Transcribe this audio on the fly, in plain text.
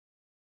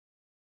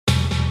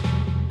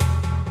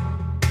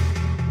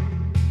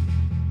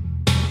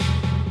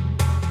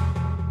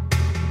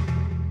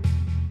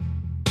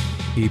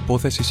Η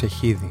υπόθεση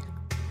Σεχίδη.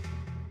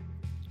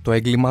 Το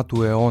έγκλημα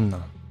του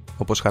αιώνα,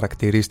 όπως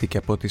χαρακτηρίστηκε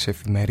από τις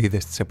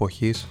εφημερίδες της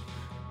εποχής,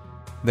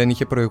 δεν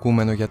είχε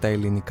προηγούμενο για τα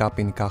ελληνικά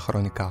ποινικά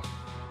χρονικά.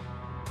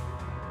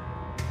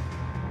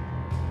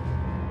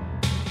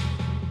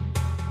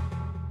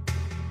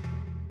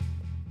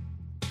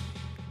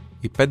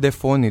 Οι 5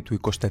 φόνοι του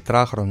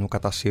 24χρονου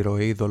κατά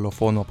συρροή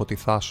δολοφόνου από τη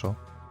Θάσο,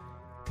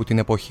 που την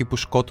εποχή που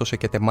σκότωσε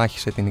και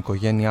τεμάχισε την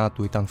οικογένειά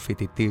του ήταν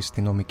φοιτητής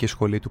στη Νομική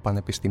Σχολή του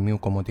Πανεπιστημίου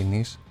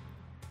Κομοτηνής,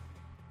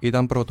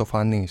 ήταν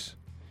πρωτοφανείς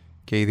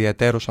και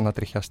ιδιαιτέρως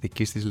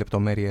ανατριχιαστικοί στις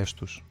λεπτομέρειές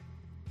τους.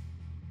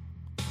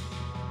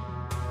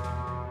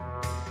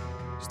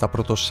 Στα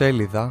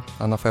πρωτοσέλιδα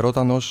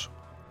αναφερόταν ως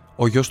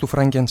ο γιος του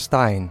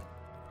Φραγκενστάιν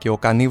και ο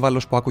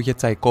κανίβαλος που άκουγε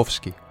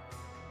Τσαϊκόφσκι,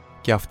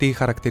 και αυτοί οι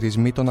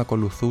χαρακτηρισμοί τον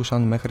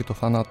ακολουθούσαν μέχρι το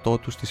θάνατό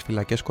του στις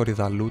φυλακές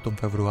Κορυδαλλού τον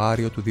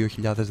Φεβρουάριο του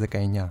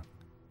 2019.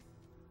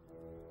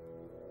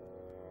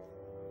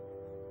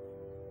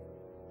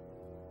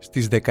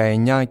 Στις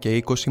 19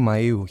 και 20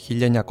 Μαΐου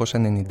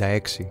 1996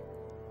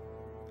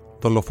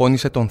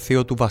 δολοφόνησε τον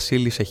θείο του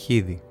Βασίλη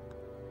Σεχίδη,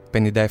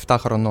 57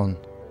 χρονών,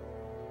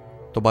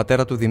 τον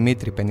πατέρα του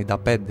Δημήτρη,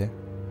 55,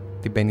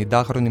 την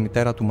 50χρονη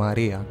μητέρα του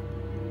Μαρία,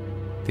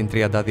 την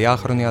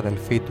 32χρονη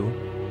αδελφή του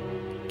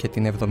και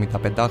την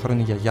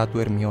 75χρονη γιαγιά του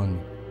Ερμιώνη.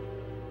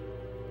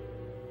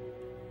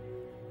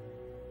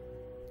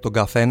 Τον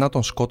καθένα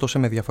τον σκότωσε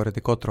με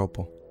διαφορετικό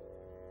τρόπο,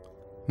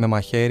 με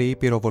μαχαίρι ή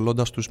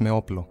πυροβολώντας τους με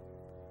όπλο,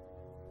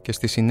 και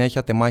στη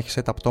συνέχεια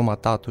τεμάχισε τα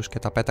πτώματά τους και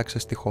τα πέταξε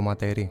στη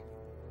χωματερή.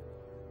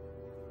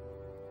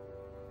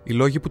 Οι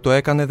λόγοι που το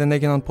έκανε δεν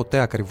έγιναν ποτέ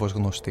ακριβώς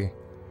γνωστοί.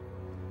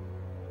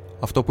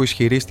 Αυτό που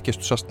ισχυρίστηκε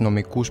στους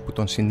αστυνομικούς που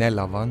τον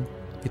συνέλαβαν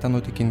ήταν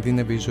ότι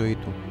κινδύνευε η ζωή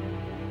του,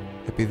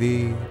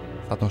 επειδή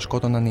θα τον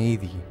σκότωναν οι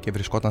ίδιοι και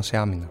βρισκόταν σε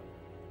άμυνα.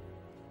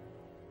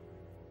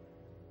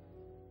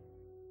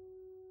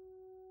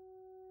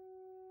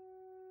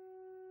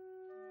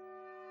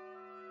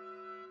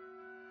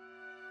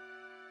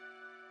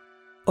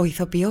 Ο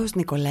ηθοποιός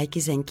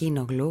Νικολάκης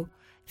Ζεγκίνογλου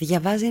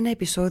διαβάζει ένα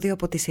επεισόδιο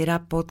από τη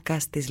σειρά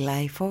podcast της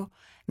Λάιφο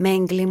με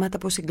εγκλήματα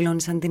που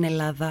συγκλώνησαν την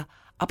Ελλάδα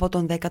από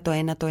τον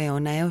 19ο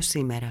αιώνα έως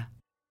σήμερα.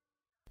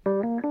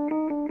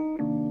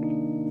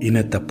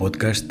 Είναι τα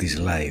podcast της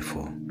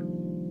Λάιφο.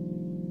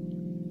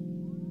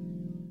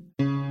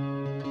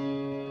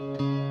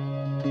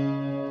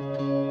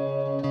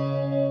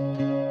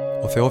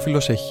 Ο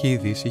Θεόφιλος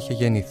Σεχίδης είχε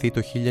γεννηθεί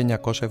το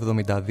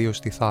 1972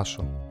 στη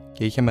Θάσο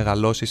και είχε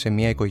μεγαλώσει σε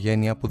μια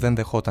οικογένεια που δεν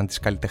δεχόταν τις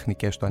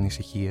καλλιτεχνικές του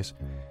ανησυχίες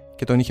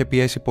και τον είχε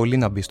πιέσει πολύ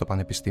να μπει στο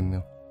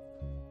πανεπιστήμιο.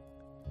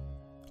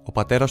 Ο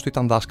πατέρας του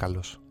ήταν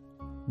δάσκαλος,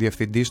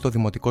 διευθυντής στο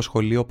Δημοτικό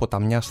Σχολείο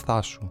Ποταμιάς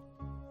Θάσου.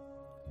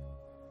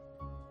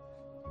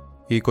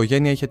 Η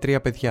οικογένεια είχε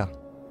 3 παιδιά,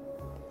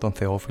 τον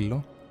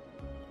Θεόφιλο,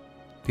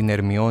 την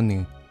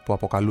Ερμιώνη που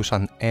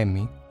αποκαλούσαν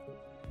Έμι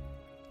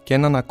και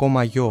έναν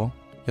ακόμα γιο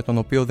για τον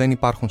οποίο δεν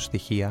υπάρχουν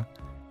στοιχεία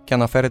και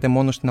αναφέρεται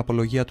μόνο στην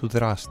απολογία του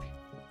δράστη.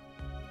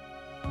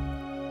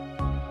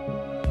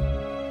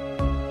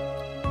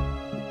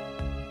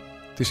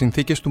 Τις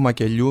συνθήκες του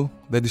μακελιού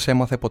δεν τις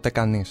έμαθε ποτέ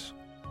κανείς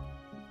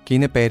και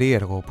είναι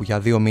περίεργο που για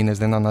 2 μήνες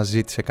δεν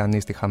αναζήτησε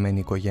κανείς τη χαμένη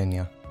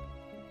οικογένεια.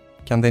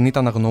 Και αν δεν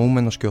ήταν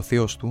αγνοούμενος και ο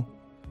θείος του,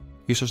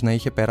 ίσως να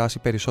είχε περάσει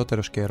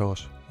περισσότερος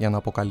καιρός για να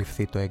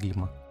αποκαλυφθεί το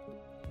έγκλημα.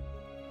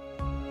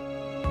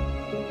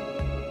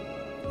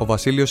 Ο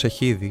Βασίλειος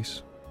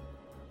Σεχίδης,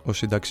 ο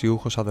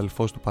συνταξιούχος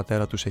αδελφός του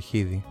πατέρα του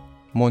Σεχίδη,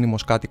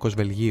 μόνιμος κάτοικος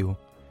Βελγίου,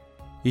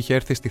 είχε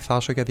έρθει στη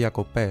Θάσο για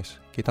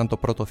διακοπές και ήταν το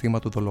πρώτο θύμα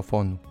του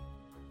δολοφόνου.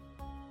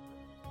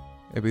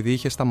 Επειδή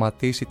είχε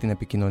σταματήσει την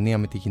επικοινωνία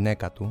με τη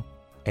γυναίκα του,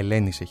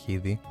 Ελένη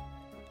Σεχίδη,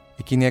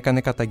 εκείνη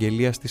έκανε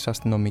καταγγελία στις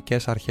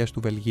αστυνομικές αρχές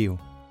του Βελγίου.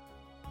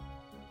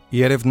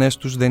 Οι έρευνές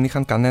τους δεν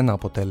είχαν κανένα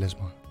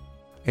αποτέλεσμα.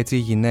 Έτσι η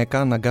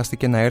γυναίκα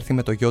αναγκάστηκε να έρθει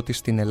με το γιο της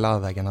στην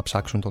Ελλάδα για να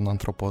ψάξουν τον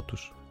άνθρωπό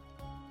τους.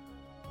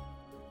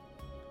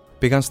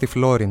 Πήγαν στη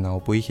Φλόρινα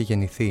όπου είχε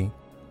γεννηθεί,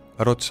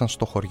 ρώτησαν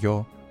στο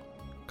χωριό,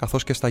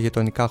 καθώς και στα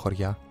γειτονικά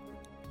χωριά,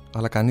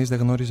 αλλά κανείς δεν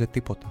γνώριζε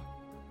τίποτα.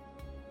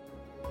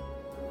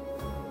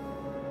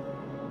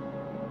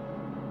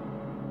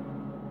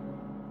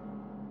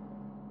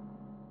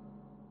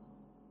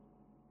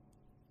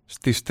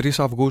 Στις 3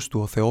 Αυγούστου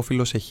ο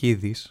Θεόφιλος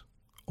Σεχίδης,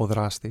 ο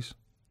δράστης,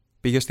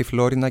 πήγε στη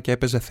Φλόρινα και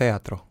έπαιζε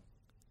θέατρο,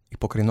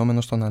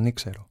 υποκρινόμενος τον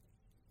ανήξερο.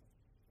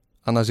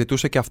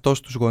 Αναζητούσε και αυτός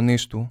τους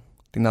γονείς του,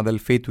 την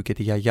αδελφή του και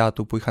τη γιαγιά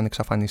του που είχαν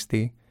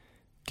εξαφανιστεί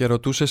και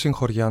ρωτούσε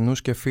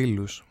συγχωριανούς και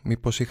φίλους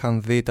μήπως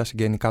είχαν δει τα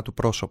συγγενικά του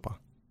πρόσωπα.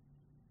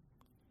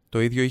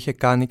 Το ίδιο είχε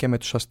κάνει και με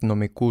τους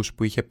αστυνομικούς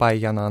που είχε πάει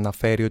για να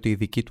αναφέρει ότι οι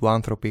δικοί του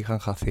άνθρωποι είχαν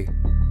χαθεί.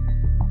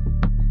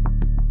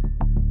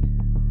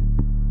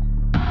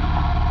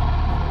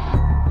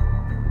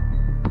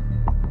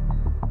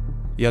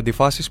 Οι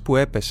αντιφάσεις που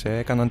έπεσε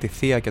έκαναν τη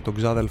θεία και τον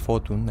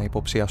ξάδελφό του να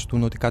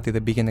υποψιαστούν ότι κάτι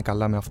δεν πήγαινε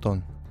καλά με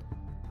αυτόν.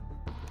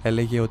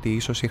 Έλεγε ότι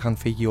ίσως είχαν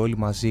φύγει όλοι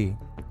μαζί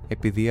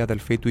επειδή η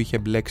αδελφή του είχε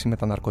μπλέξει με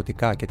τα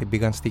ναρκωτικά και την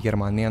πήγαν στη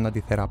Γερμανία να τη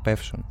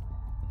θεραπεύσουν.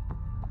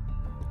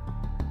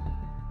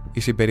 Η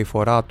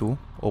συμπεριφορά του,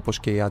 όπως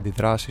και οι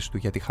αντιδράσεις του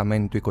για τη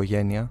χαμένη του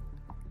οικογένεια,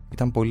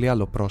 ήταν πολύ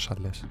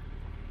αλλοπρόσαλλες.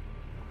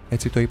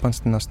 Έτσι το είπαν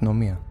στην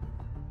αστυνομία.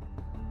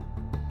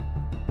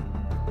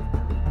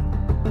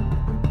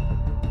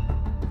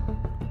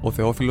 Ο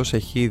Θεόφιλος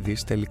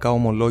Σεχίδης τελικά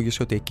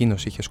ομολόγησε ότι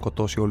εκείνος είχε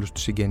σκοτώσει όλους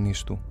τους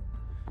συγγενείς του,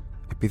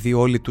 επειδή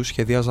όλοι τους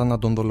σχεδίαζαν να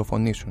τον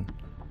δολοφονήσουν.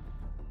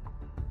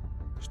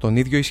 Στον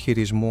ίδιο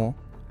ισχυρισμό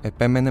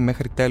επέμενε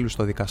μέχρι τέλους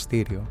στο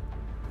δικαστήριο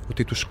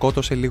ότι τους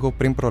σκότωσε λίγο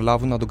πριν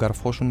προλάβουν να τον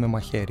καρφώσουν με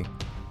μαχαίρι.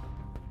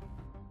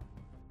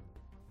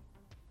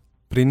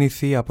 Πριν η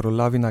θεία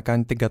προλάβει να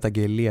κάνει την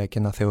καταγγελία και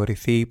να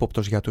θεωρηθεί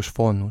ύποπτος για τους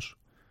φόνους,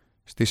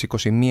 στις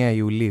 21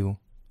 Ιουλίου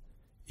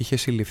είχε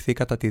συλληφθεί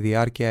κατά τη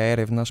διάρκεια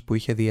έρευνας που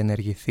είχε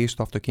διενεργηθεί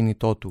στο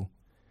αυτοκίνητό του,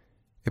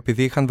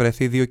 επειδή είχαν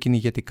βρεθεί 2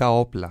 κυνηγετικά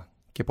όπλα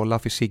και πολλά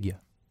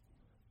φυσίγγια.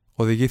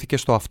 Οδηγήθηκε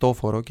στο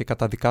αυτόφορο και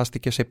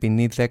καταδικάστηκε σε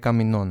ποινή 10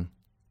 μηνών.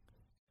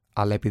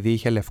 Αλλά επειδή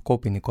είχε λευκό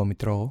ποινικό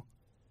μητρό,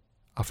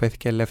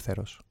 αφέθηκε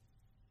ελεύθερος.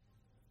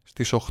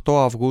 Στις 8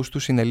 Αυγούστου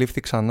συνελήφθη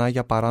ξανά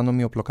για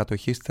παράνομη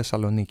οπλοκατοχή στη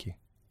Θεσσαλονίκη.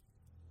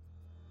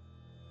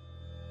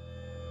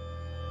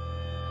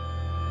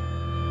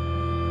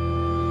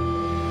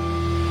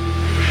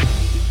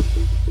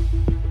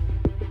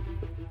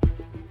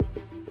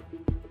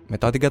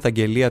 Μετά την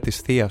καταγγελία της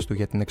θείας του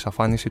για την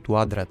εξαφάνιση του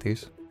άντρα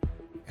της,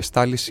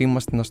 εστάλει σήμα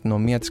στην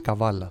αστυνομία της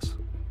Καβάλας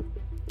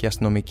και οι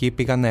αστυνομικοί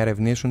πήγαν να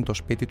ερευνήσουν το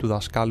σπίτι του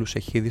δασκάλου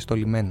Σεχίδη στο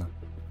λιμένα.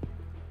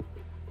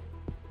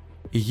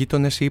 Οι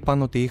γείτονες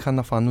είπαν ότι είχαν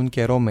να φανούν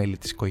καιρό μέλη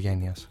της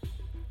οικογένειας.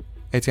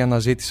 Έτσι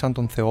αναζήτησαν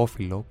τον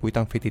Θεόφιλο, που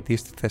ήταν φοιτητής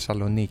στη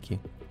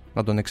Θεσσαλονίκη,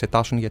 να τον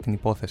εξετάσουν για την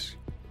υπόθεση.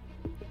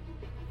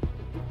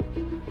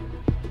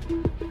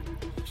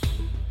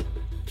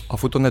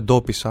 Αφού τον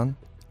εντόπισαν,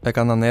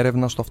 έκαναν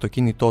έρευνα στο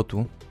αυτοκίνητό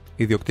του,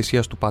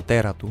 ιδιοκτησίας του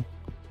πατέρα του,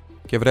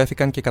 και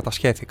βρέθηκαν και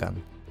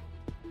κατασχέθηκαν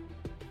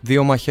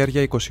 2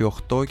 μαχαίρια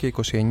 28 και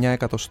 29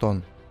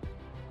 εκατοστών,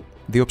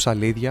 2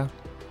 ψαλίδια,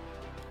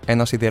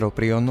 1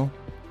 σιδεροπρίωνο,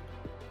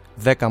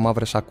 10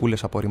 μαύρες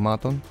σακούλες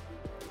απορριμμάτων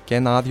και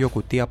ένα άδειο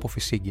κουτί από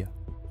φυσίγγια.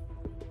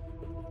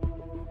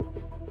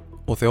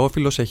 Ο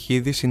Θεόφιλος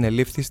Σεχίδης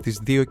συνελήφθη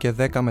στις 2 και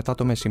 10 μετά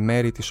το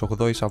μεσημέρι της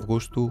 8ης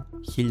Αυγούστου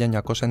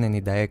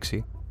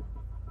 1996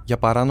 για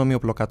παράνομη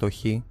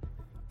οπλοκατοχή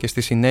και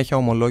στη συνέχεια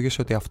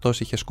ομολόγησε ότι αυτός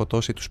είχε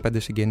σκοτώσει τους 5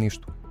 συγγενείς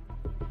του.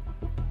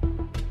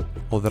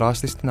 Ο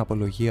δράστης στην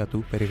απολογία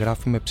του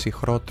περιγράφει με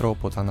ψυχρό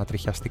τρόπο τα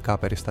ανατριχιαστικά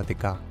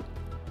περιστατικά,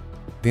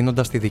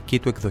 δίνοντας τη δική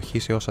του εκδοχή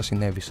σε όσα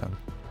συνέβησαν.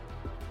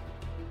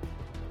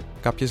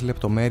 Κάποιες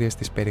λεπτομέρειες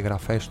στις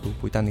περιγραφές του,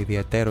 που ήταν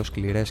ιδιαιτέρως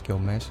σκληρές και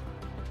ομές,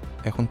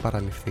 έχουν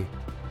παραληφθεί.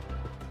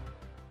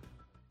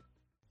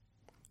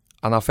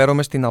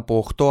 Αναφέρομαι στην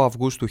από 8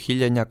 Αυγούστου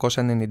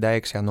 1996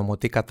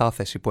 ανωμοτή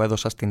κατάθεση που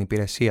έδωσα στην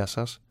υπηρεσία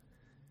σας,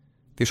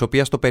 της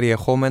οποίας το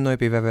περιεχόμενο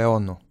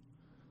επιβεβαιώνω.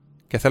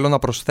 Και θέλω να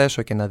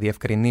προσθέσω και να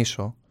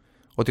διευκρινίσω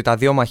ότι τα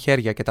 2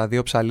 μαχαίρια και τα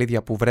 2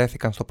 ψαλίδια που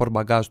βρέθηκαν στο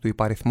πορμπαγκάζ του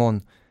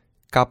υπαριθμών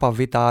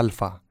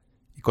ΚΒΑ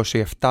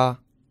 2714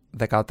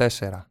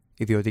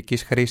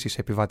 ιδιωτικής χρήσης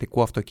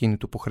επιβατικού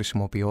αυτοκίνητου που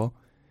χρησιμοποιώ,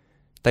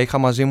 τα είχα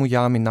μαζί μου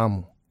για άμυνά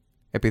μου,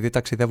 επειδή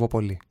ταξιδεύω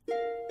πολύ.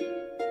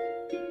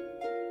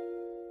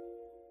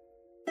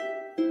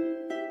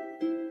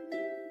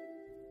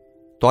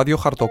 Το άδειο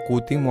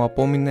χαρτοκούτι μου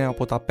απόμεινε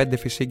από τα 5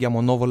 φυσίγγια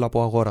μονόβολα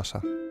που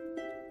αγόρασα.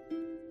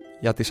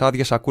 Για τις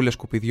άδειες σακούλες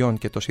σκουπιδιών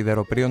και το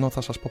σιδεροπρίωνο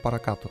θα σας πω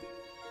παρακάτω.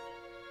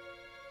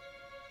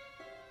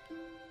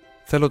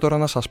 Θέλω τώρα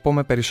να σας πω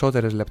με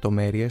περισσότερες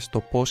λεπτομέρειες το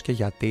πώς και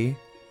γιατί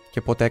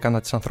και πότε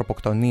έκανα τις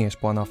ανθρωποκτονίες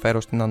που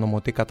αναφέρω στην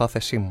ανωμοτή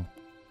κατάθεσή μου.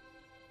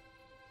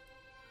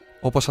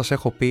 Όπως σας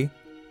έχω πει,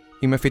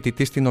 είμαι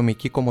φοιτητής στη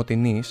Νομική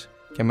Κομοτηνής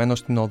και μένω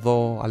στην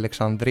οδό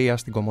Αλεξανδρία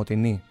στην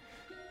Κομοτηνή,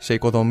 σε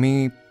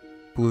οικοδομή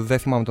που δεν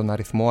θυμάμαι τον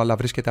αριθμό, αλλά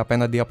βρίσκεται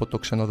απέναντι από το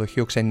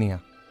ξενοδοχείο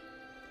Ξενία.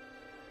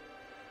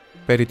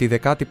 Περί τη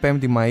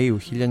 15η Μαΐου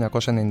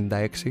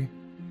 1996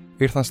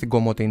 ήρθαν στην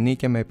Κομοτηνή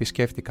και με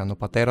επισκέφτηκαν ο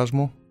πατέρας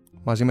μου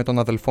μαζί με τον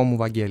αδελφό μου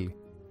Βαγγέλη.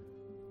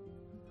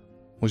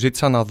 Μου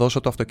ζήτησαν να δώσω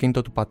το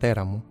αυτοκίνητο του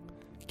πατέρα μου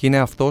και είναι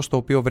αυτό στο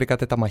οποίο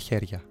βρήκατε τα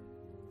μαχαίρια,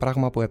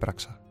 πράγμα που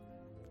έπραξα.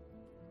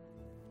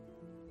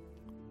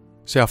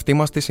 Σε αυτή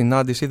μας τη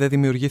συνάντηση δεν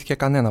δημιουργήθηκε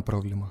κανένα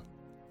πρόβλημα.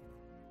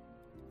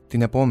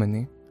 Την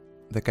επόμενη,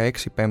 16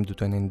 Πέμπτου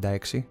του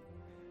 1996,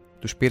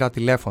 τους πήρα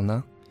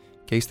τηλέφωνα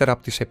και ύστερα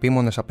από τις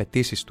επίμονες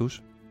απαιτήσεις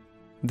τους,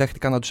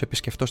 δέχτηκα να τους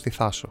επισκεφτώ στη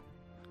Θάσο.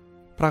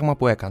 Πράγμα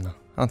που έκανα,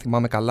 αν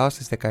θυμάμαι καλά,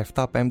 στις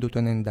 17 Πέμπτου του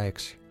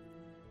 1996.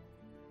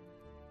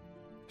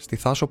 Στη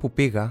Θάσο που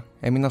πήγα,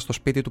 έμεινα στο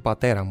σπίτι του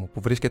πατέρα μου,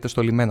 που βρίσκεται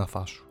στο λιμένα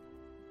Θάσου.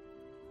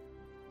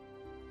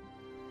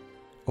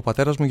 Ο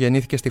πατέρας μου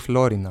γεννήθηκε στη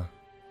Φλόρινα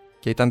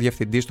και ήταν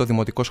διευθυντής στο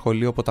Δημοτικό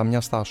Σχολείο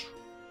Ποταμιάς Θάσου.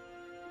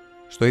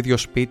 Στο ίδιο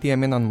σπίτι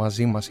έμεναν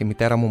μαζί μας η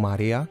μητέρα μου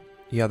Μαρία,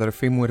 η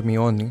αδερφή μου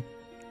Ερμιώνη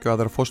και ο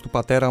αδερφός του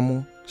πατέρα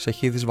μου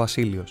Σεχίδης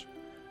Βασίλειος,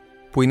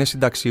 που είναι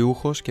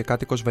συνταξιούχος και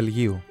κάτοικος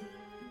Βελγίου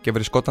και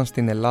βρισκόταν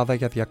στην Ελλάδα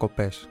για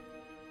διακοπές.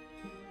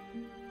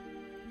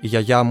 Η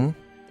γιαγιά μου,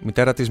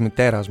 μητέρα της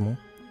μητέρας μου,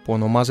 που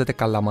ονομάζεται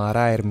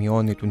Καλαμαρά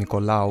Ερμιώνη του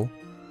Νικολάου,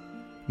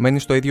 μένει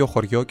στο ίδιο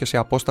χωριό και σε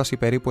απόσταση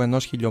περίπου 1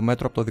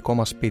 χιλιόμετρο από το δικό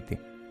μας σπίτι,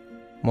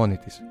 μόνη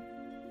της.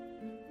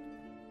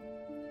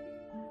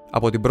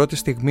 Από την πρώτη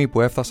στιγμή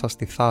που έφτασα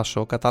στη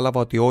Θάσο, κατάλαβα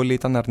ότι όλοι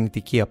ήταν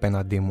αρνητικοί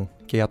απέναντί μου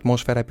και η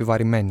ατμόσφαιρα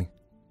επιβαρημένη.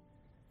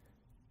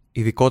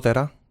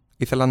 Ειδικότερα,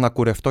 ήθελα να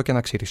κουρευτώ και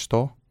να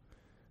ξυριστώ,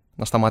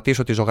 να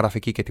σταματήσω τη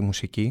ζωγραφική και τη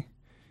μουσική,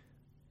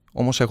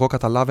 όμως εγώ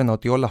καταλάβαινα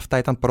ότι όλα αυτά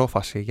ήταν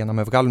πρόφαση για να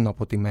με βγάλουν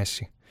από τη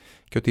μέση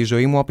και ότι η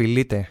ζωή μου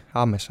απειλείται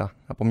άμεσα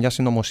από μια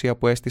συνωμοσία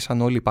που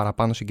έστησαν όλοι οι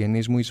παραπάνω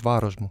συγγενείς μου εις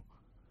βάρος μου.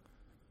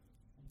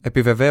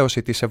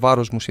 Επιβεβαίωση της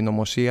ευάρος μου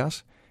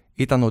συνωμοσίας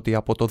ήταν ότι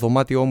από το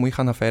δωμάτιό μου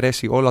είχαν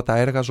αφαιρέσει όλα τα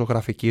έργα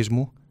ζωγραφικής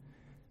μου,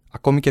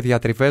 ακόμη και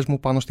διατριβές μου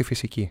πάνω στη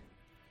φυσική.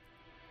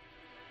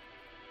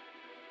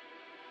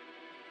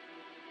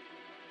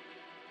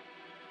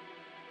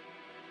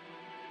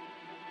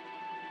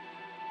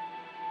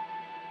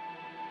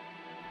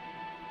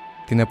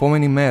 Την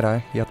επόμενη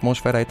μέρα η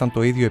ατμόσφαιρα ήταν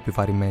το ίδιο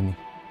επιβαρημένη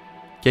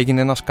και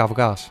έγινε ένας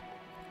καυγάς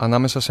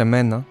ανάμεσα σε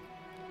μένα,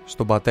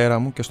 στον πατέρα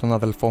μου και στον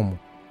αδελφό μου.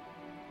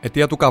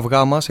 Αιτία του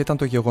καυγά μας ήταν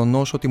το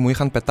γεγονός ότι μου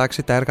είχαν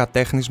πετάξει τα έργα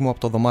τέχνης μου από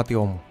το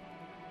δωμάτιό μου.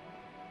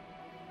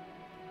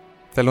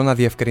 Θέλω να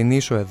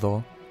διευκρινίσω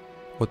εδώ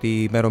ότι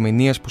οι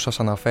ημερομηνίες που σας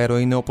αναφέρω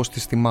είναι όπως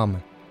τις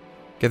θυμάμαι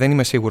και δεν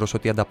είμαι σίγουρος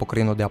ότι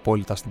ανταποκρίνονται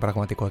απόλυτα στην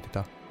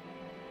πραγματικότητα.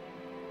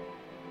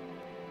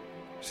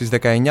 Στις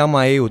 19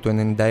 Μαΐου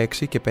του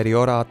 1996 και περί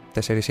ώρα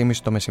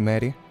 4:30 το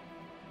μεσημέρι,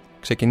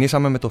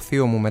 ξεκινήσαμε με το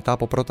θείο μου μετά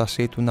από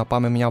πρότασή του να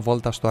πάμε μια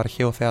βόλτα στο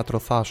αρχαίο θέατρο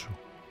Θάσου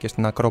και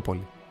στην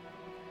Ακρόπολη.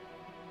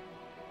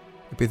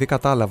 Επειδή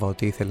κατάλαβα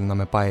ότι ήθελε να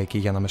με πάει εκεί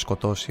για να με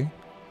σκοτώσει,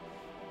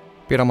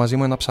 πήρα μαζί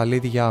μου ένα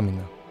ψαλίδι για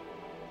άμυνα.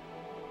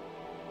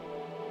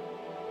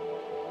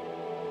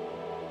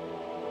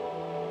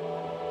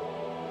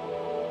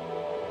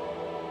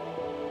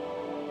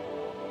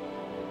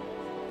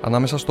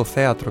 Ανάμεσα στο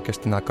θέατρο και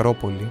στην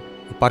Ακρόπολη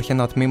υπάρχει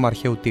ένα τμήμα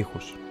αρχαίου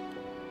τείχους.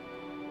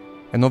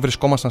 Ενώ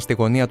βρισκόμασταν στη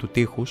γωνία του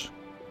τείχους,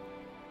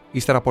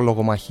 ύστερα από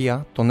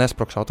λογομαχία τον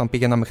έσπρωξα όταν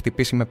πήγε να με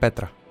χτυπήσει με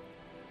πέτρα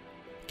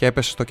και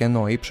έπεσε στο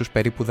κενό ύψους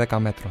περίπου 10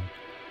 μέτρων.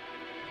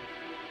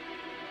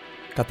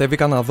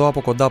 Κατέβηκα να δω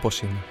από κοντά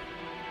πως είναι.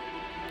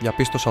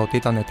 Διαπίστωσα ότι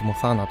ήταν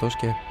ετοιμοθάνατος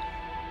και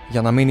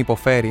για να μην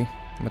υποφέρει,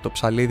 με το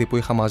ψαλίδι που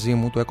είχα μαζί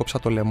μου του έκοψα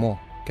το λαιμό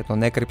και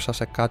τον έκρυψα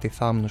σε κάτι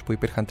θάμνους που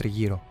υπήρχαν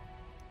τριγύρω.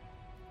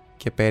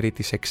 Και περί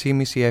τις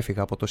 6:30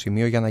 έφυγα από το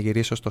σημείο για να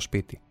γυρίσω στο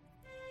σπίτι.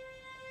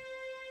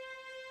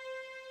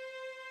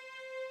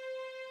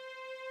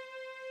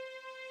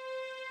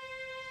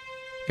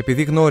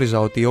 Επειδή γνώριζα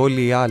ότι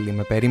όλοι οι άλλοι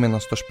με περίμεναν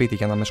στο σπίτι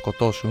για να με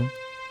σκοτώσουν,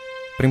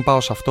 πριν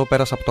πάω σε αυτό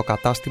πέρασα από το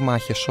κατάστημα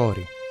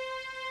αχεσόρι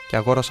και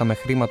αγόρασα με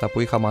χρήματα που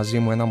είχα μαζί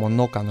μου ένα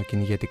μονόκανο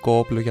κυνηγετικό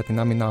όπλο για την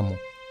άμυνά μου.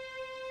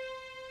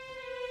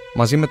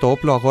 Μαζί με το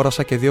όπλο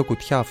αγόρασα και 2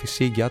 κουτιά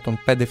φυσίγγια των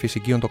 5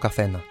 φυσικίων το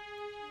καθένα.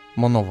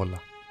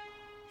 Μονόβολα.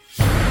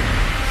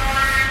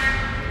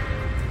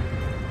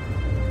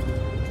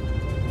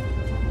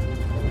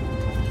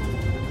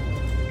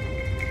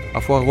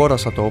 Αφού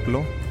αγόρασα το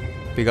όπλο,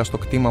 πήγα στο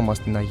κτήμα μας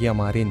στην Αγία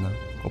Μαρίνα,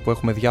 όπου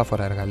έχουμε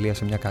διάφορα εργαλεία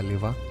σε μια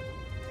καλύβα,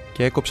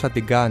 και έκοψα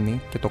την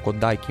κάνη και το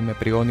κοντάκι με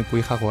πριόνι που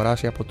είχα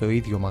αγοράσει από το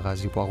ίδιο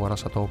μαγαζί που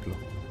αγοράσα το όπλο.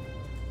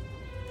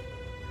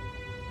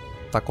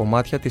 Τα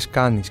κομμάτια της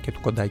κάνης και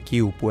του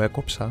κοντακίου που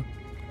έκοψα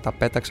τα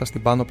πέταξα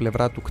στην πάνω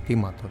πλευρά του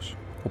κτήματος,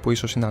 όπου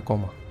ίσως είναι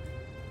ακόμα.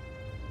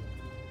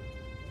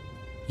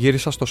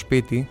 Γύρισα στο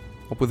σπίτι,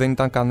 όπου δεν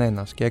ήταν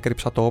κανένας, και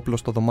έκρυψα το όπλο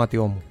στο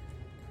δωμάτιό μου.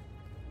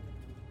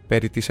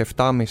 Περί τις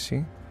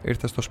 7:30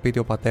 ήρθε στο σπίτι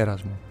ο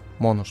πατέρας μου,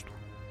 μόνος του,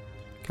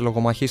 και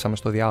λογομαχήσαμε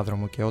στο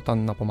διάδρομο και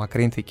όταν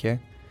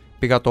απομακρύνθηκε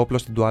πήγα το όπλο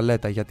στην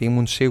τουαλέτα γιατί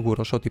ήμουν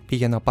σίγουρος ότι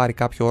πήγε να πάρει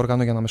κάποιο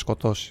όργανο για να με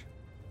σκοτώσει.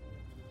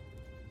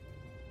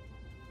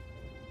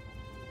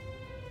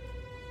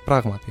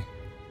 Πράγματι,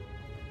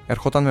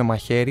 ερχόταν με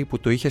μαχαίρι που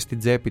το είχε στην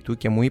τσέπη του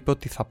και μου είπε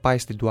ότι θα πάει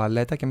στην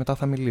τουαλέτα και μετά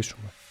θα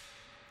μιλήσουμε.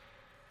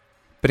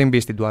 Πριν μπει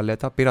στην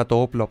τουαλέτα, πήρα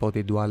το όπλο από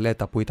την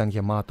τουαλέτα που ήταν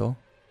γεμάτο,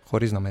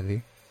 χωρίς να με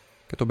δει,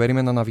 και τον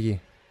περίμενα να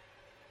βγει.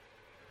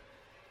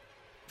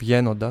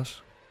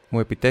 Βγαίνοντας, μου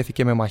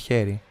επιτέθηκε με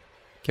μαχαίρι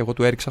και εγώ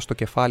του έριξα στο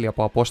κεφάλι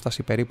από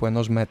απόσταση περίπου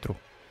 1 μέτρου,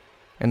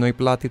 ενώ η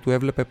πλάτη του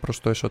έβλεπε προς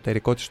το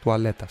εσωτερικό της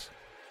τουαλέτας.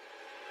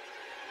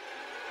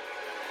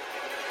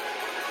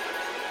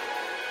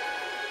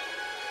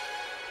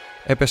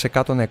 Έπεσε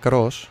κάτω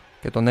νεκρός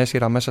και τον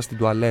έσυρα μέσα στην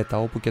τουαλέτα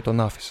όπου και τον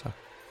άφησα.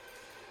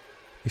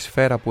 Η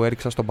σφαίρα που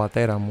έριξα στον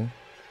πατέρα μου,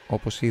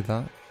 όπως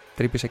είδα,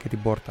 τρύπησε και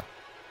την πόρτα.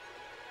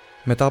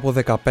 Μετά από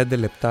 15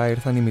 λεπτά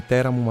ήρθαν η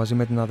μητέρα μου μαζί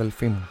με την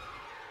αδελφή μου.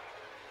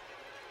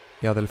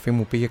 Η αδελφή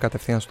μου πήγε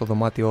κατευθείαν στο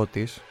δωμάτιό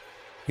της,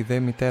 η δε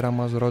μητέρα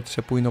μας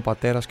ρώτησε πού είναι ο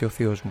πατέρας και ο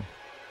θείος μου.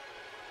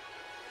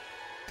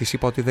 Της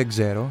είπα ότι δεν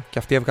ξέρω και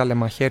αυτή έβγαλε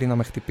μαχαίρι να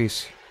με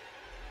χτυπήσει.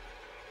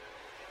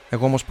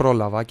 Εγώ όμως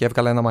πρόλαβα και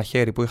έβγαλα ένα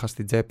μαχαίρι που είχα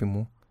στην τσέπη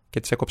μου και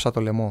της έκοψα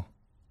το λαιμό.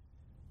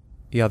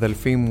 Η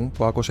αδελφή μου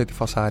που άκουσε τη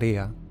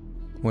φασαρία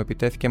μου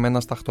επιτέθηκε με ένα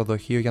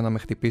σταχτοδοχείο για να με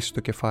χτυπήσει στο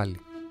κεφάλι.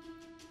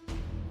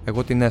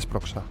 Εγώ την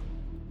έσπρωξα.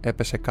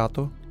 Έπεσε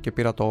κάτω και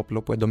πήρα το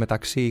όπλο που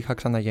εντωμεταξύ είχα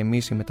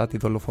ξαναγεμίσει μετά τη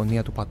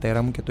δολοφονία του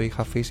πατέρα μου και το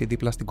είχα αφήσει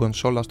δίπλα στην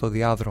κονσόλα στο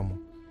διάδρομο.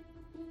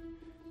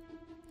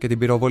 Και την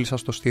πυροβόλησα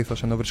στο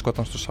στήθος ενώ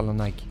βρισκόταν στο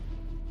σαλονάκι.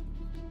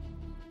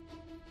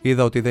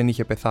 Είδα ότι δεν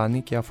είχε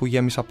πεθάνει και αφού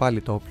γέμισα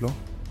πάλι το όπλο,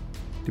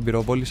 την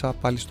πυροβόλησα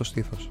πάλι στο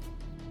στήθος.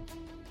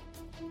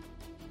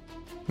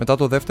 Μετά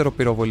το δεύτερο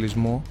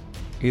πυροβολισμό,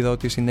 είδα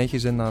ότι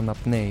συνέχιζε να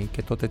αναπνέει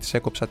και τότε της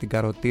έκοψα την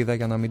καροτίδα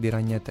για να μην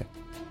τυραννιέται.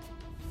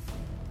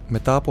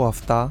 Μετά από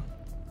αυτά,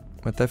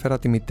 μετέφερα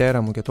τη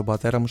μητέρα μου και τον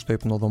πατέρα μου στο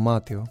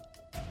υπνοδωμάτιο,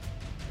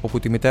 όπου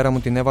τη μητέρα μου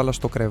την έβαλα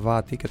στο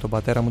κρεβάτι και τον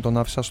πατέρα μου τον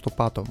άφησα στο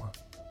πάτωμα.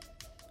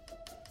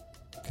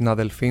 Την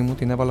αδελφή μου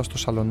την έβαλα στο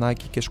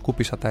σαλονάκι και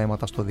σκούπισα τα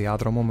αίματα στο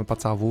διάδρομο με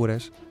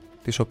πατσαβούρες,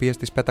 τις οποίες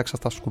τις πέταξα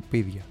στα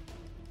σκουπίδια.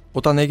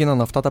 Όταν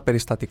έγιναν αυτά τα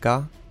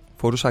περιστατικά,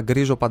 φορούσα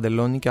γκρίζο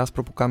παντελόνι και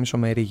άσπρο πουκάμισο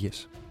με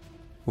ρίγες,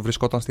 που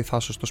βρισκόταν στη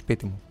Θάσο στο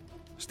σπίτι μου.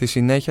 Στη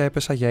συνέχεια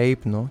έπεσα για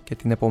ύπνο και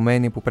την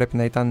επομένη, που πρέπει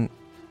να ήταν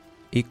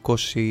 20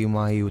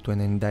 Μαΐου του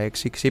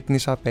 1996,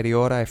 ξύπνησα περί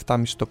ώρα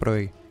 7.30 το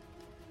πρωί.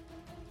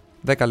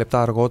 10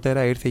 λεπτά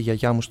αργότερα ήρθε η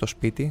γιαγιά μου στο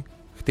σπίτι,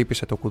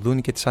 χτύπησε το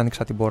κουδούνι και της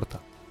άνοιξα την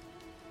πόρτα.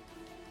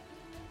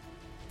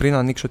 Πριν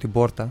ανοίξω την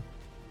πόρτα,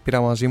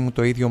 πήρα μαζί μου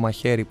το ίδιο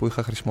μαχαίρι που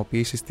είχα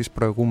χρησιμοποιήσει στις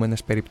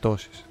προηγούμενες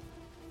περιπτώσεις.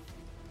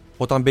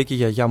 Όταν μπήκε η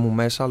γιαγιά μου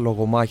μέσα,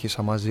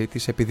 λογομάχησα μαζί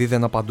της επειδή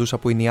δεν απαντούσα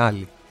που είναι η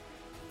άλλη,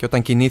 και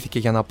όταν κινήθηκε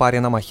για να πάρει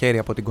ένα μαχαίρι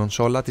από την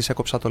κονσόλα, της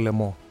έκοψα το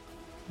λαιμό,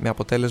 με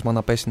αποτέλεσμα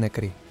να πέσει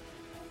νεκρή.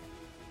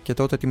 Και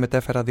τότε τη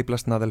μετέφερα δίπλα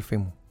στην αδελφή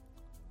μου.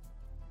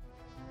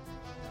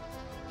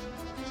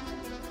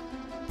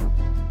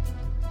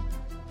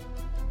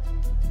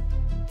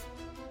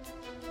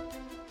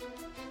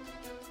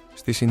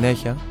 Στη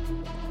συνέχεια,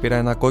 πήρα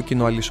ένα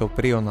κόκκινο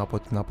αλυσοπρίωνα από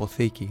την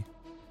αποθήκη,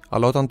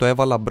 αλλά όταν το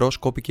έβαλα μπρος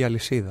κόπηκε η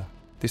αλυσίδα,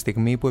 τη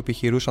στιγμή που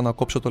επιχειρούσα να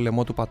κόψω το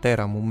λαιμό του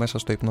πατέρα μου μέσα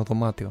στο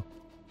υπνοδωμάτιο.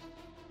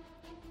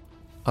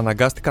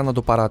 Αναγκάστηκα να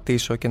το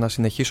παρατήσω και να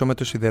συνεχίσω με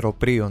το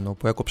σιδεροπρίωνο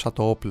που έκοψα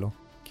το όπλο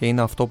και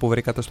είναι αυτό που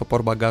βρήκατε στο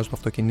πορμπαγκάζ του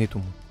αυτοκινήτου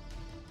μου,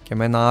 και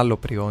με ένα άλλο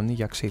πριόνι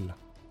για ξύλα.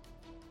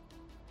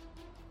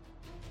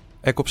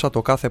 Έκοψα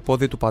το κάθε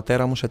πόδι του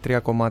πατέρα μου σε 3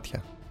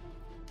 κομμάτια,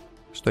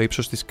 στο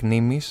ύψος της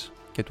κνήμης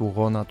και του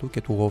γόνατου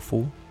και του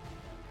γοφού.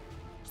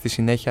 Στη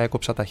συνέχεια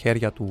έκοψα τα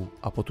χέρια του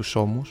από τους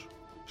ώμους,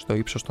 στο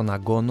ύψος των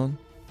αγκώνων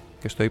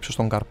και στο ύψος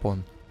των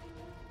καρπών.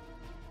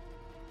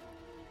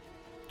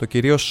 Το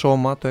κυρίως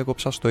σώμα το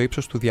έκοψα στο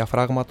ύψος του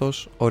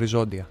διαφράγματος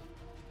οριζόντια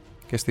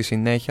και στη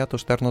συνέχεια το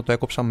στέρνο το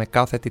έκοψα με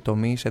κάθετη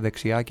τομή σε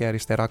δεξιά και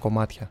αριστερά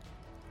κομμάτια.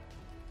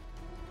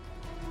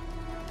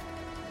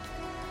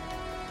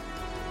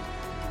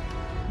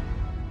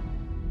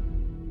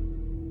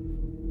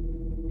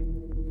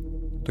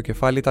 Το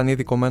κεφάλι ήταν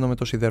ήδη κομμένο με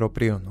το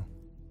σιδεροπρίωνο.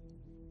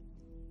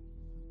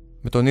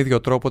 Με τον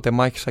ίδιο τρόπο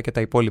τεμάχισα και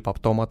τα υπόλοιπα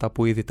πτώματα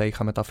που ήδη τα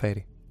είχα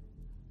μεταφέρει.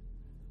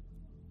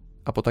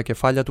 Από τα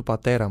κεφάλια του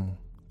πατέρα μου,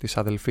 της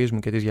αδελφής μου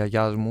και της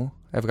γιαγιάς μου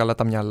έβγαλα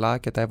τα μυαλά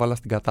και τα έβαλα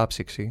στην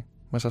κατάψυξη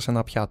μέσα σε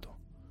ένα πιάτο,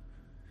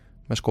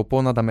 με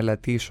σκοπό να τα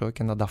μελετήσω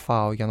και να τα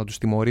φάω για να τους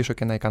τιμωρήσω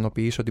και να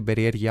ικανοποιήσω την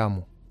περιέργειά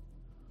μου.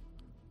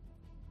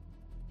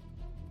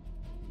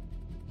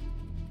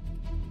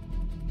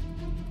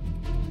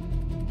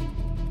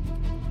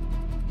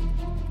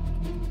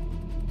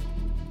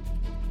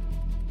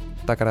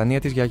 Τα κρανία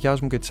της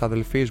γιαγιάς μου και της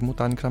αδελφής μου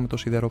τα άνοιξα με το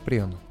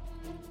σιδεροπρίωνο.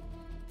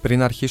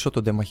 Πριν αρχίσω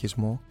τον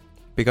τεμαχισμό,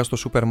 πήγα στο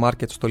σούπερ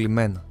μάρκετ στο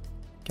Λιμένα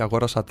και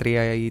αγόρασα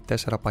 3 ή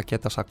 4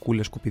 πακέτα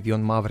σακούλες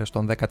σκουπιδιών μαύρες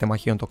των 10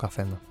 τεμαχίων το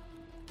καθένα.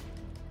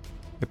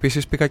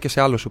 Επίσης πήγα και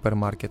σε άλλο σούπερ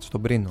μάρκετ,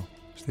 στον Πρίνο,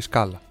 στη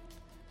Σκάλα,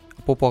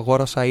 από όπου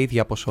αγόρασα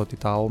ίδια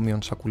ποσότητα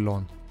όμοιων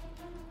σακουλών,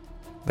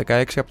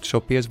 16 από τις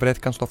οποίες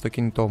βρέθηκαν στο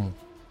αυτοκίνητό μου.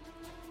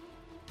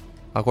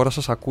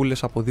 Αγόρασα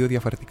σακούλες από 2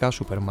 διαφορετικά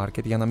σούπερ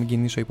μάρκετ για να μην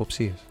κινήσω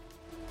υποψίες.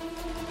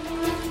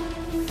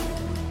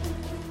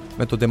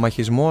 Με τον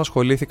τεμαχισμό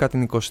ασχολήθηκα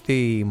την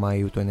 20η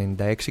Μαΐου του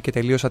 1996 και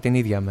τελείωσα την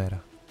ίδια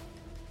μέρα.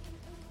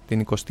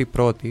 Την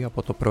 21η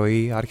από το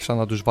πρωί άρχισα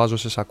να τους βάζω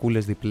σε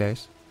σακούλες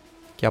διπλές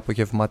και από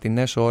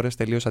γευματινές ώρες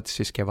τελείωσα τη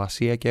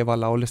συσκευασία και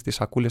έβαλα όλες τις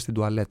σακούλες στην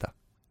τουαλέτα.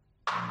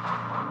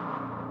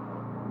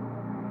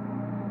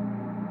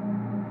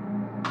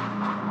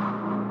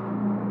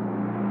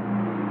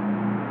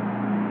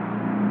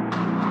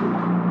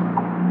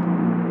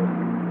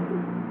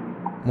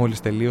 Μόλις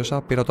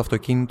τελείωσα, πήρα το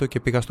αυτοκίνητο και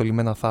πήγα στο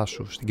λιμένα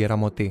Θάσου, στην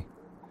Κεραμωτή,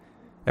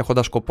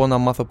 έχοντας σκοπό να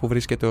μάθω που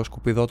βρίσκεται ο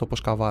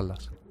σκουπιδότοπος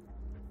Καβάλας.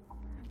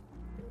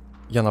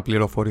 Για να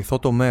πληροφορηθώ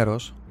το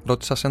μέρος,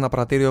 ρώτησα σε ένα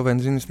πρατήριο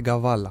βενζίνης στην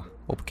Καβάλα,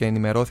 όπου και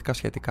ενημερώθηκα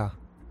σχετικά.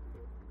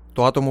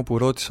 Το άτομο που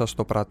ρώτησα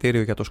στο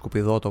πρατήριο για το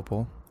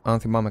σκουπιδότοπο, αν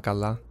θυμάμαι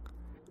καλά,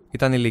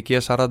 ήταν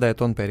ηλικία 40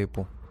 ετών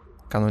περίπου,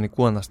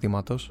 κανονικού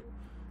αναστήματος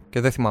και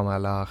δεν θυμάμαι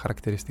άλλα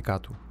χαρακτηριστικά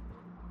του.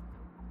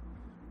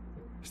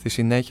 Στη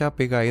συνέχεια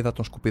είδα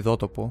τον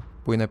σκουπιδότοπο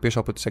που είναι πίσω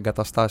από τις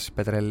εγκαταστάσεις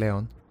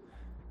πετρελαίων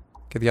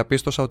και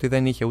διαπίστωσα ότι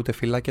δεν είχε ούτε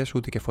φύλακες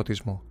ούτε και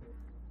φωτισμό.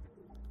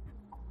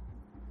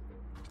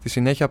 Στη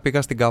συνέχεια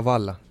πήγα στην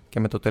Καβάλα και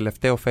με το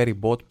τελευταίο ferry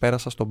boat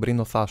πέρασα στον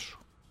Πρίνο Θάσου.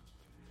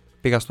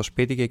 Πήγα στο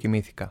σπίτι και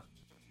κοιμήθηκα.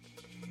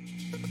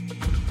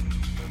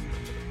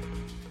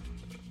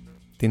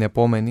 Την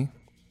επόμενη,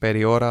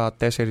 περί ώρα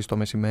 4 το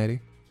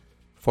μεσημέρι,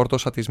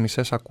 φόρτωσα τις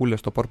μισές σακούλες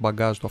στο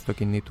πορτμπαγκάζ του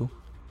αυτοκινήτου,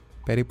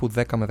 περίπου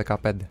 10 με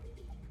 15.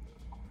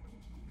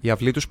 Η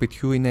αυλή του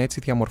σπιτιού είναι έτσι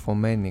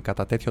διαμορφωμένη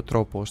κατά τέτοιο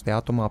τρόπο ώστε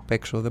άτομα απ'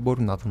 έξω δεν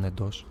μπορούν να δουν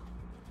εντός.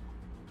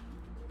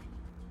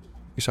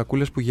 Οι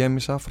σακούλες που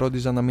γέμισα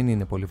φρόντιζαν να μην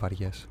είναι πολύ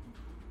βαριές.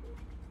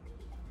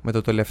 Με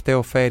το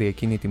τελευταίο φέρι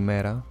εκείνη τη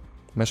μέρα,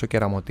 μέσω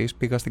κεραμωτής,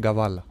 πήγα στην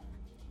Καβάλα.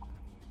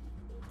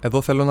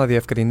 Εδώ θέλω να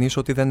διευκρινίσω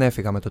ότι δεν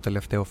έφυγα με το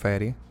τελευταίο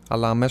φέρι,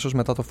 αλλά αμέσως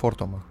μετά το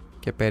φόρτωμα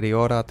και περί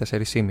ώρα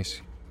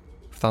 4:30.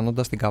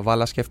 Φτάνοντας στην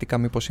Καβάλα, σκέφτηκα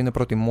μήπως είναι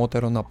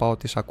προτιμότερο να πάω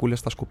τις σακούλες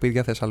στα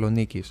σκουπίδια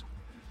Θεσσαλονίκης,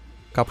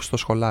 κάπου στο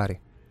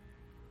σχολάρι.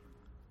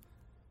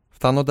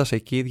 Φτάνοντας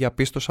εκεί,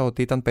 διαπίστωσα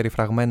ότι ήταν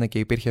περιφραγμένα και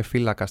υπήρχε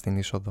φύλακα στην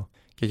είσοδο,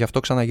 και γι' αυτό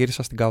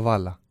ξαναγύρισα στην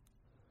Καβάλα,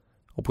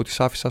 όπου τις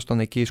άφησα στον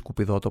εκεί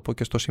σκουπιδότοπο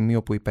και στο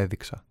σημείο που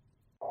υπέδειξα.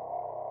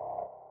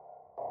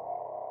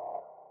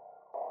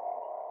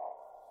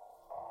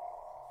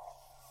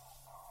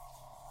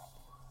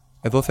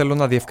 Εδώ θέλω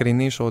να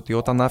διευκρινίσω ότι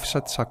όταν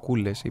άφησα τις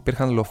σακούλες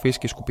υπήρχαν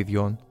λοφίσκοι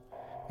σκουπιδιών,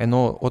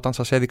 ενώ όταν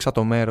σας έδειξα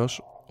το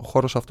μέρος, ο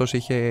χώρος αυτός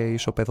είχε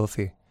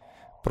ισοπεδωθεί,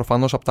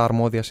 προφανώς από τα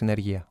αρμόδια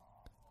συνεργεία.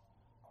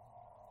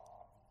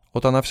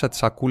 Όταν άφησα τις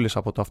σακούλες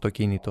από το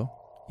αυτοκίνητο,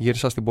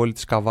 γύρισα στην πόλη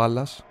της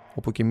Καβάλας,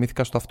 όπου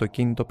κοιμήθηκα στο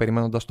αυτοκίνητο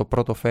περιμένοντας το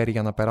πρώτο φέρι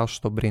για να περάσω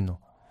στον Πρίνο.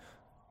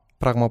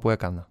 Πράγμα που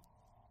έκανα.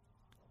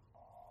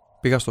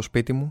 Πήγα στο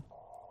σπίτι μου,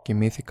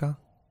 κοιμήθηκα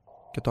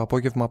και το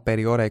απόγευμα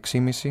περί ώρα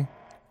 6:30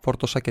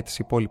 φόρτωσα και τις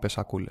υπόλοιπες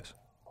σακούλες.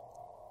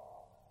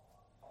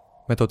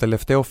 Με το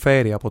τελευταίο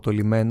φέρι από το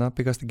λιμένα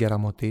πήγα στην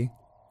Κεραμωτή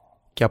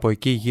και από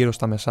εκεί γύρω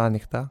στα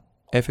μεσάνυχτα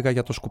έφυγα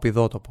για το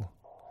σκουπιδότοπο,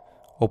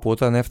 όπου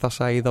όταν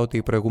έφτασα είδα ότι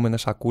οι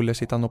προηγούμενες σακούλες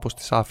ήταν όπως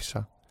τις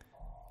άφησα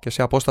και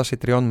σε απόσταση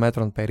 3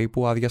 μέτρων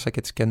περίπου άδειασα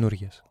και τις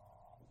καινούριες.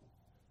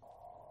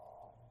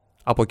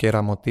 Από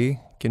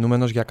Κεραμωτή,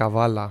 κινούμενος για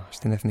Καβάλα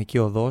στην Εθνική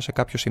Οδό, σε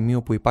κάποιο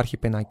σημείο που υπάρχει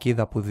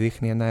πινακίδα που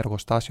δείχνει ένα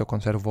εργοστάσιο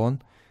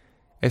κονσερβών,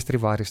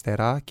 έστριβα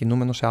αριστερά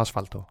κινούμενο σε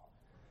άσφαλτο.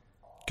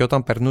 Και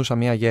όταν περνούσα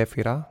μια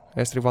γέφυρα,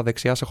 έστριβα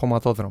δεξιά σε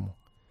χωματόδρομο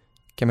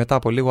και μετά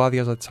από λίγο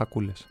άδειαζα τις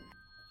σακούλες.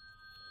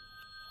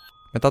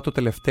 Μετά το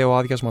τελευταίο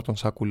άδειασμα των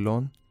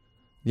σακουλών,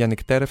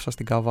 διανυκτέρευσα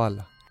στην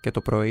Καβάλα και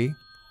το πρωί,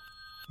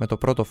 με το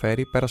πρώτο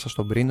φέρι, πέρασα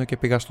στον Πρίνο και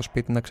πήγα στο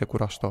σπίτι να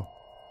ξεκουραστώ.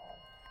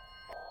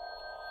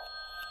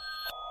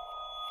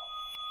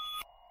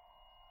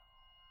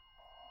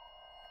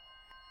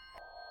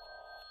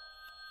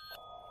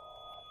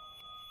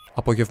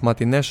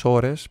 Απογευματινές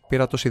ώρες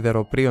πήρα το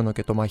σιδεροπρίωνο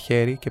και το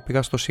μαχαίρι και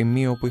πήγα στο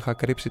σημείο που είχα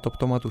κρύψει το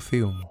πτώμα του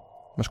θείου μου,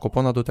 με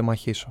σκοπό να το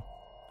τεμαχίσω.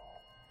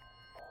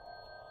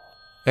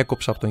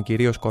 Έκοψα από τον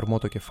κυρίως κορμό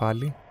το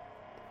κεφάλι,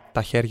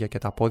 τα χέρια και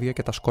τα πόδια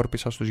και τα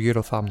σκόρπισα στους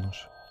γύρω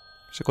θάμνους,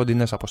 σε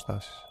κοντινές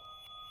αποστάσεις.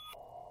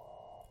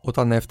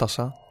 Όταν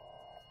έφτασα,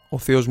 ο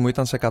θείος μου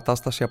ήταν σε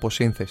κατάσταση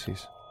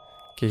αποσύνθεσης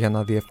και για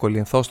να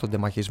διευκολυνθώ στον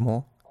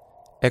τεμαχισμό,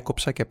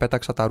 έκοψα και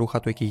πέταξα τα ρούχα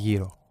του εκεί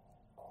γύρω.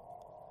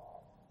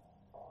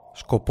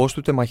 Σκοπός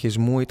του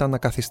τεμαχισμού ήταν να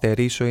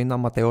καθυστερήσω ή να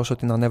ματαιώσω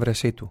την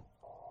ανέβρεσή του.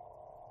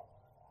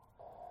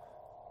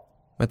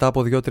 Μετά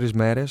από 2-3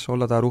 μέρες,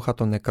 όλα τα ρούχα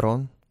των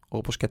νεκρών,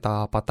 όπως και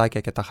τα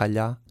πατάκια και τα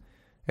χαλιά,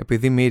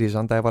 επειδή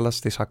μύριζαν, τα έβαλα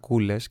στις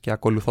σακούλες και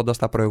ακολουθώντας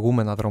τα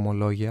προηγούμενα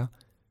δρομολόγια,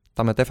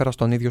 τα μετέφερα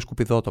στον ίδιο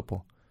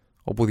σκουπιδότοπο,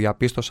 όπου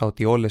διαπίστωσα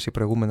ότι όλες οι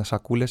προηγούμενες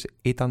σακούλες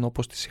ήταν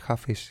όπως τις είχα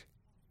αφήσει.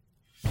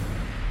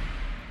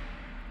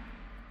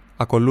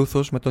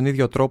 Ακολούθως, με τον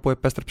ίδιο τρόπο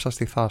επέστρεψα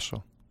στη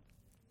Θάσο.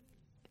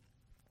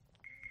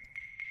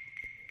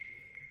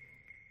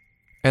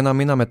 Ένα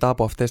μήνα μετά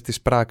από αυτές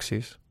τις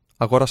πράξεις,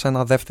 αγόρασα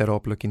ένα δεύτερο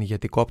όπλο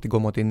κυνηγετικό από την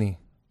Κομοτηνή,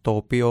 το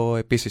οποίο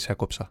επίσης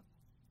έκοψα.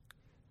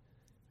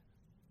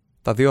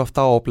 Τα 2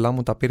 αυτά όπλα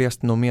μου τα πήρε η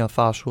αστυνομία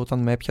Θάσου όταν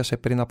με έπιασε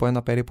πριν από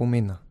ένα περίπου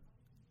μήνα.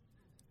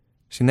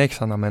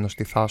 Συνέχισα να μένω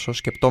στη Θάσο,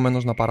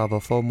 σκεπτόμενος να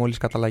παραδοθώ μόλις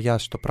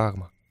καταλαγιάσει το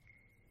πράγμα.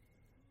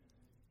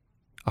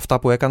 Αυτά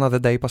που έκανα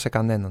δεν τα είπα σε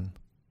κανέναν.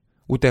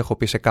 Ούτε έχω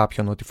πει σε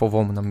κάποιον ότι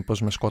φοβόμουν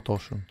μήπως με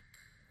σκοτώσουν.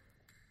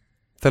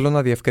 Θέλω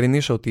να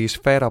διευκρινίσω ότι η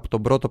σφαίρα από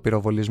τον πρώτο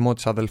πυροβολισμό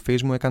της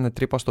αδελφής μου έκανε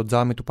τρύπα στο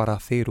τζάμι του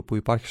παραθύρου που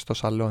υπάρχει στο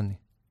σαλόνι.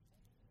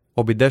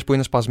 Ο μπιντές που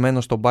είναι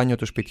σπασμένος στο μπάνιο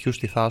του σπιτιού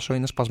στη Θάσο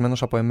είναι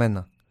σπασμένος από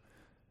εμένα,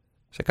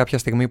 σε κάποια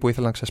στιγμή που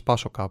ήθελα να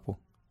ξεσπάσω κάπου.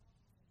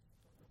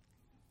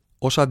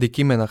 Όσα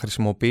αντικείμενα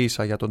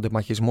χρησιμοποίησα για τον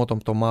τεμαχισμό των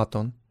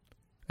πτωμάτων,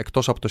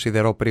 εκτός από το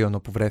σιδερόπρίωνο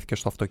που βρέθηκε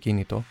στο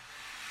αυτοκίνητο,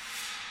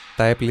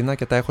 τα έπλυνα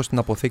και τα έχω στην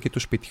αποθήκη του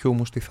σπιτιού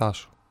μου στη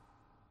Θάσο.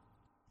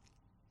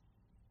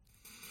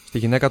 Στη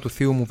γυναίκα του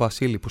θείου μου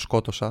Βασίλη που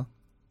σκότωσα,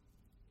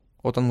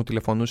 όταν μου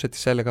τηλεφωνούσε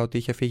της έλεγα ότι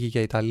είχε φύγει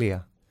για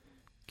Ιταλία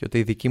και ότι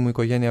η δική μου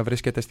οικογένεια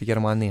βρίσκεται στη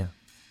Γερμανία.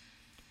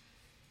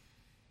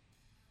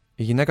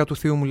 Η γυναίκα του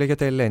θείου μου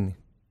λέγεται Ελένη.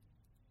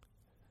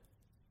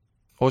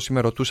 Όσοι με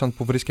ρωτούσαν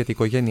που βρίσκεται η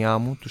οικογένειά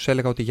μου, τους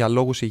έλεγα ότι για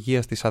λόγους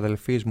υγείας της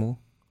αδελφής μου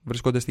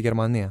βρίσκονται στη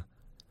Γερμανία.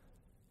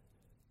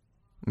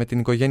 Με την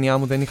οικογένειά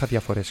μου δεν είχα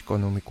διαφορές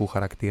οικονομικού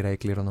χαρακτήρα ή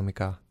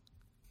κληρονομικά.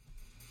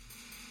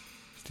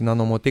 Στην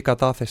ανωμωτή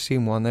κατάθεσή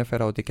μου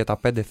ανέφερα ότι και τα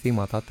 5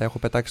 θύματα τα έχω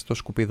πετάξει στο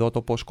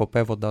σκουπιδότοπο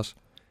σκοπεύοντας,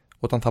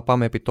 όταν θα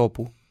πάμε επί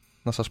τόπου,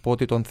 να σας πω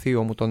ότι τον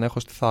θείο μου τον έχω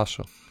στη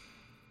Θάσο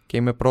και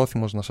είμαι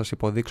πρόθυμος να σας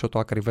υποδείξω το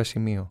ακριβές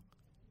σημείο,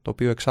 το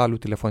οποίο εξάλλου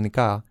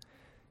τηλεφωνικά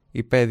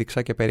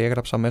υπέδειξα και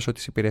περιέγραψα μέσω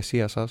της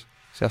υπηρεσίας σας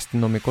σε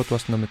αστυνομικό του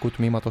αστυνομικού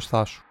τμήματος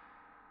Θάσου.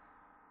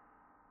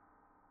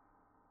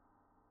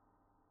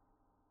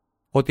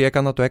 Ό,τι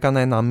έκανα το έκανα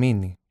ένα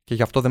μήνυ και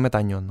γι' αυτό δεν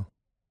μετανιώνω.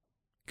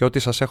 Και ό,τι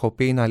σας έχω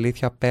πει είναι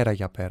αλήθεια πέρα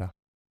για πέρα.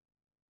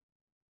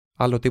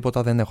 Άλλο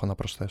τίποτα δεν έχω να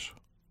προσθέσω.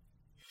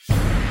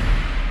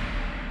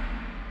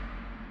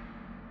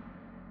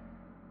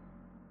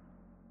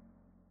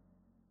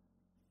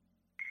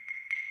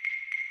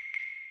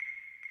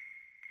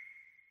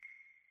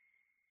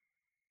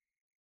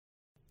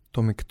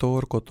 Το μεικτό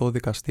ορκωτό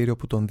δικαστήριο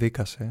που τον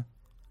δίκασε,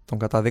 τον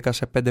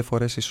καταδίκασε 5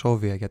 φορές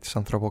ισόβια για τις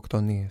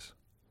ανθρωποκτονίες,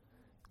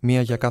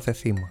 μία για κάθε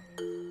θύμα,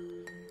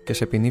 και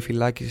σε ποινή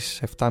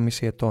φυλάκισης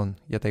 7,5 ετών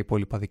για τα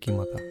υπόλοιπα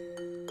δικήματα.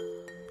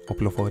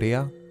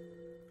 Οπλοφορία,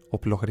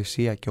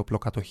 οπλοχρησία και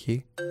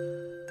οπλοκατοχή,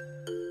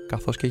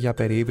 καθώς και για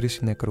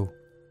περιύβριση νεκρού.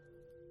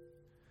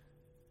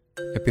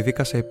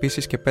 Επιδίκασε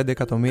επίσης και 5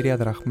 εκατομμύρια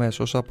δραχμές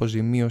ως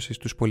αποζημίωση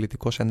στους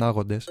πολιτικούς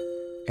ενάγοντες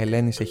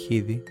Ελένη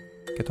Σεχίδη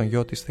και τον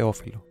γιο της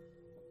Θεόφιλου,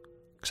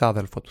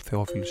 ξάδελφο του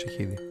Θεόφιλου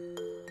Σεχίδη.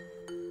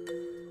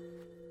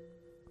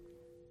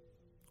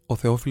 Ο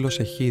Θεόφιλος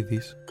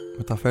Σεχίδης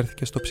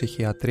μεταφέρθηκε στο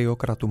ψυχιατρίο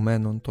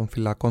κρατουμένων των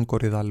φυλακών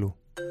Κορυδαλλού.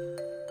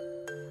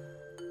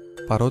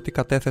 Παρότι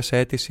κατέθεσε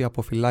αίτηση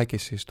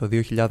αποφυλάκησης το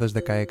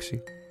 2016,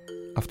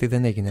 αυτή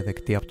δεν έγινε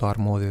δεκτή από το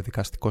αρμόδιο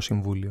δικαστικό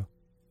συμβούλιο.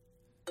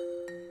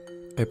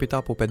 Έπειτα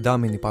από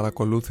 5μηνη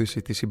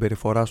παρακολούθηση της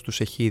συμπεριφοράς του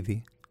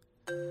Σεχίδη,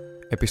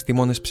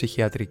 επιστήμονες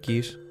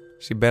ψυχιατρικής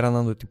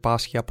συμπέραναν ότι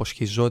πάσχει από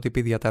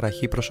σχιζότυπη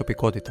διαταραχή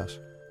προσωπικότητας,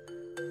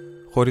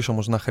 χωρίς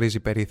όμως να χρήζει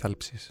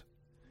περίθαλψης,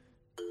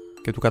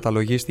 και του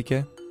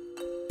καταλογίστηκε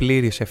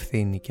πλήρης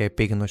ευθύνη και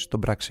επίγνωση των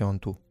πράξεών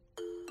του.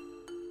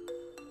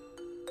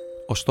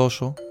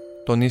 Ωστόσο,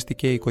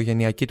 τονίστηκε η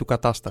οικογενειακή του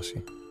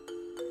κατάσταση,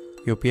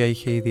 η οποία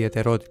είχε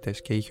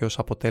ιδιαιτερότητες και είχε ως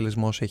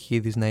αποτέλεσμα ο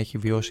Σεχίδης να έχει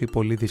βιώσει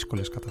πολύ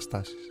δύσκολες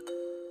καταστάσεις.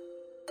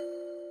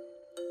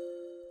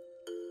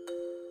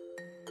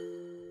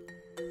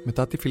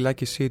 Μετά τη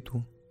φυλάκισή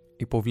του,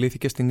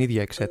 υποβλήθηκε στην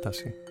ίδια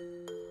εξέταση,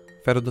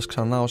 φέροντας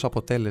ξανά ως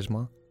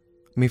αποτέλεσμα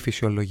μη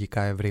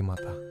φυσιολογικά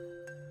ευρήματα.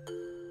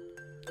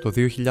 Το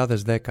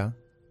 2010,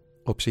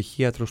 ο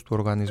ψυχίατρος του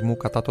Οργανισμού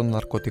κατά των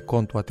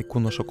Ναρκωτικών του Αττικού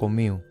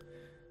Νοσοκομείου,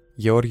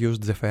 Γεώργιος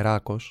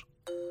Τζεφεράκος,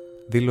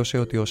 δήλωσε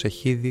ότι ο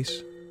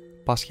Σεχίδης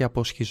πάσχει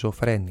από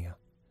σχιζοφρένεια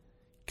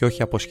και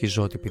όχι από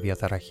σχιζότυπη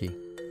διαταραχή.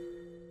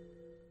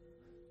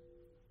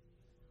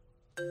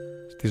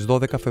 Στις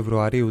 12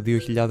 Φεβρουαρίου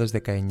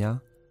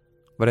 2019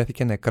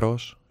 βρέθηκε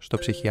νεκρός στο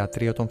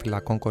ψυχιατρίο των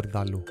φυλακών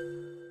Κορυδαλλού.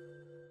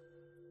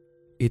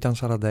 Ήταν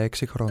 46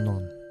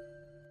 χρονών.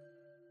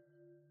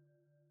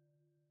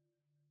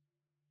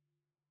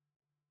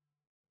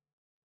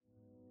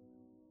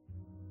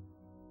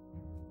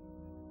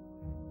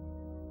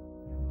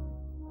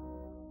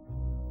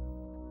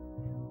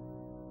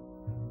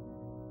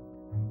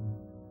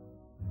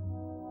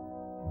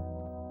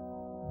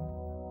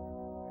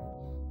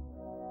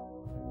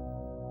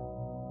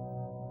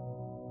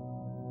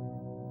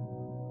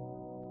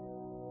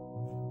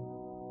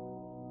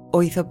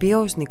 Ο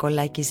ηθοποιός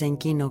Νικολάκης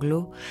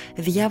Ζεγκίνογλου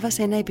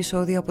διάβασε ένα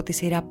επεισόδιο από τη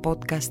σειρά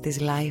podcast της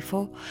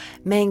Λάιφο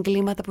με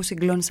εγκλήματα που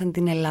συγκλώνησαν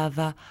την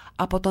Ελλάδα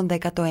από τον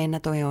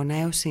 19ο αιώνα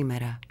έως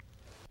σήμερα.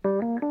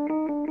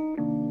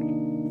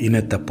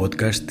 Είναι τα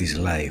podcast της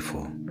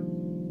Λάιφο.